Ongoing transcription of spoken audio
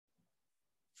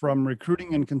From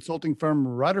recruiting and consulting firm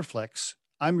Riderflex,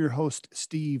 I'm your host,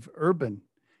 Steve Urban,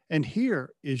 and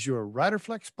here is your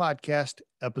Riderflex podcast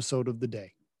episode of the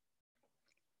day.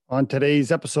 On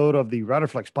today's episode of the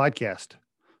Riderflex podcast,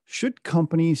 should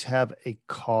companies have a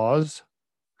cause,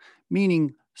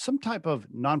 meaning some type of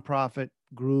nonprofit,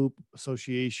 group,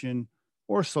 association,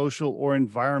 or social or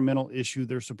environmental issue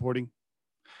they're supporting?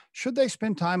 Should they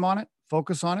spend time on it,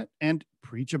 focus on it, and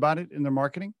preach about it in their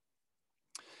marketing?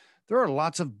 There are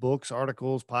lots of books,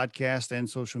 articles, podcasts, and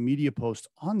social media posts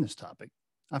on this topic.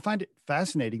 I find it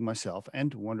fascinating myself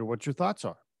and wonder what your thoughts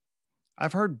are.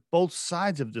 I've heard both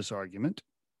sides of this argument.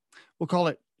 We'll call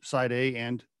it side A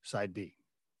and side B.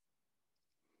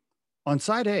 On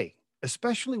side A,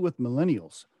 especially with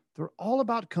millennials, they're all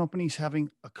about companies having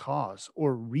a cause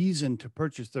or reason to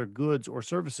purchase their goods or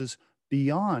services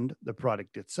beyond the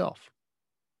product itself.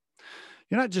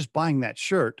 You're not just buying that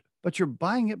shirt, but you're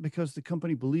buying it because the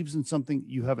company believes in something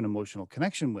you have an emotional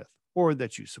connection with or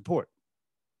that you support.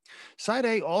 Side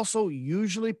A also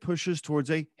usually pushes towards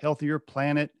a healthier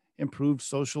planet, improved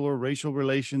social or racial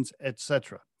relations,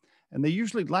 etc. And they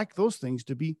usually like those things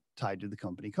to be tied to the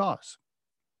company cause.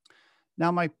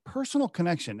 Now, my personal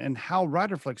connection and how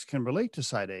Riderflex can relate to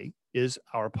Side A is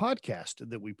our podcast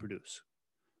that we produce.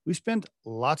 We spend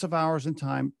lots of hours and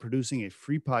time producing a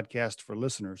free podcast for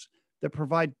listeners that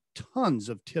provide tons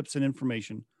of tips and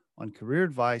information on career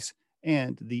advice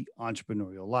and the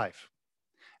entrepreneurial life.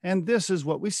 And this is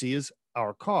what we see as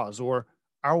our cause or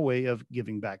our way of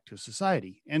giving back to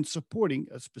society and supporting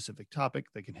a specific topic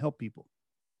that can help people.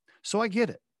 So I get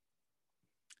it.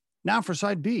 Now for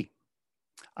side B,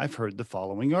 I've heard the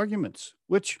following arguments,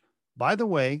 which, by the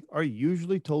way, are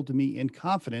usually told to me in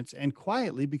confidence and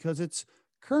quietly because it's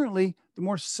currently the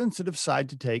more sensitive side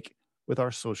to take with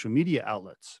our social media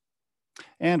outlets.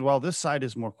 And while this side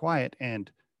is more quiet and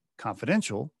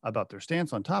confidential about their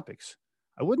stance on topics,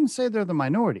 I wouldn't say they're the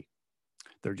minority.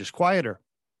 They're just quieter.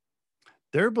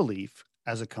 Their belief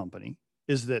as a company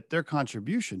is that their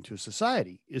contribution to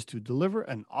society is to deliver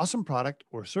an awesome product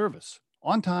or service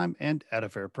on time and at a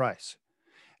fair price,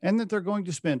 and that they're going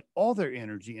to spend all their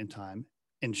energy and time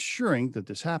ensuring that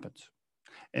this happens.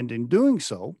 And in doing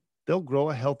so, they'll grow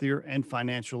a healthier and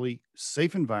financially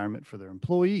safe environment for their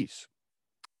employees.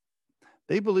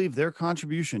 They believe their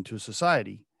contribution to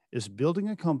society is building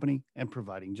a company and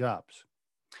providing jobs,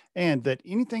 and that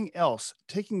anything else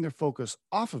taking their focus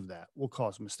off of that will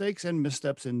cause mistakes and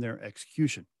missteps in their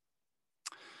execution.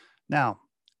 Now,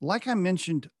 like I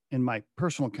mentioned in my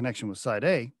personal connection with Side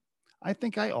A, I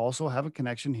think I also have a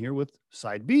connection here with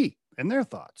Side B and their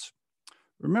thoughts.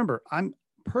 Remember, I'm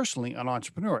personally an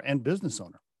entrepreneur and business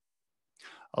owner.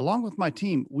 Along with my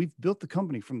team, we've built the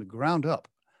company from the ground up.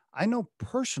 I know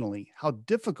personally how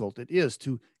difficult it is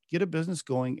to get a business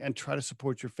going and try to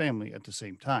support your family at the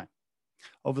same time.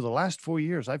 Over the last 4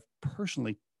 years, I've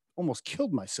personally almost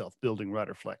killed myself building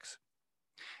Riderflex.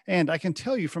 And I can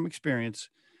tell you from experience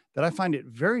that I find it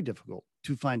very difficult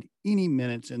to find any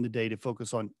minutes in the day to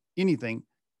focus on anything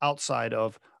outside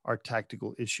of our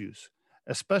tactical issues,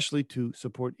 especially to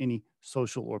support any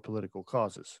social or political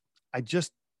causes. I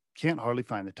just can't hardly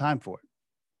find the time for it.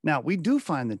 Now, we do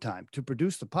find the time to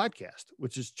produce the podcast,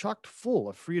 which is chock full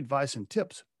of free advice and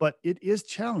tips, but it is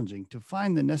challenging to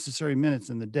find the necessary minutes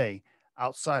in the day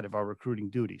outside of our recruiting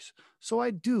duties. So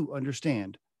I do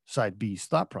understand Side B's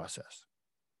thought process.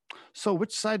 So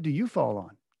which side do you fall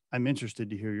on? I'm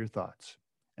interested to hear your thoughts.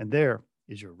 And there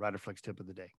is your Riderflex tip of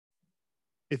the day.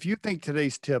 If you think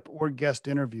today's tip or guest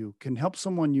interview can help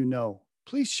someone you know,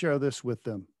 please share this with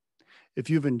them.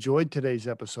 If you've enjoyed today's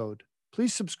episode,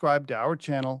 please subscribe to our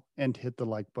channel and hit the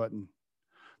like button.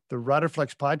 The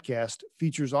Riderflex podcast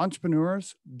features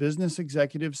entrepreneurs, business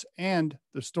executives, and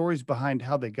the stories behind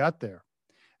how they got there,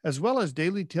 as well as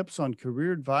daily tips on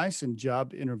career advice and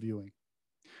job interviewing.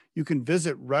 You can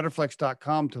visit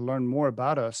riderflex.com to learn more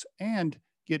about us and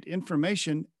get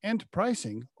information and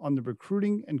pricing on the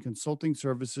recruiting and consulting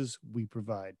services we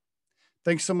provide.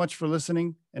 Thanks so much for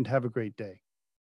listening and have a great day.